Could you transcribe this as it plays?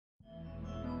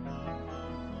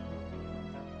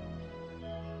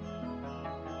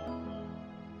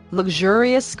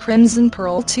Luxurious Crimson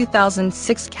Pearl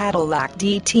 2006 Cadillac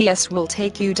DTS will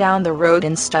take you down the road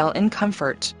in style and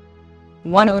comfort.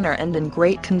 One owner and in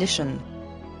great condition.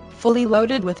 Fully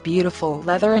loaded with beautiful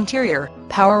leather interior,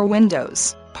 power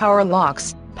windows, power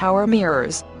locks, power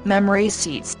mirrors, memory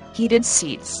seats, heated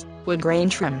seats, wood grain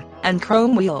trim, and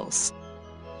chrome wheels.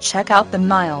 Check out the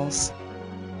miles.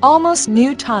 Almost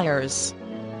new tires.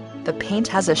 The paint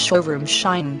has a showroom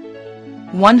shine.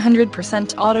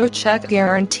 100% AutoCheck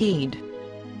guaranteed.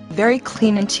 Very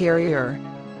clean interior.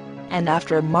 And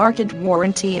aftermarket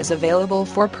warranty is available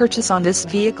for purchase on this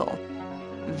vehicle.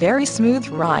 Very smooth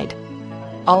ride.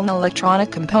 All electronic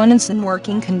components in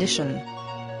working condition.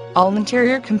 All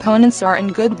interior components are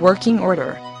in good working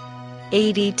order.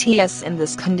 A DTS in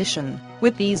this condition,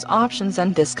 with these options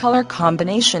and this color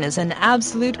combination, is an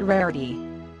absolute rarity.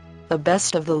 The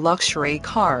best of the luxury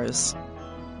cars.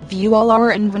 View all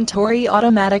our inventory.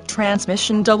 Automatic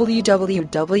transmission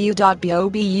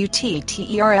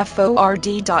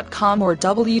www.bobutterford.com or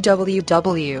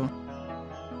www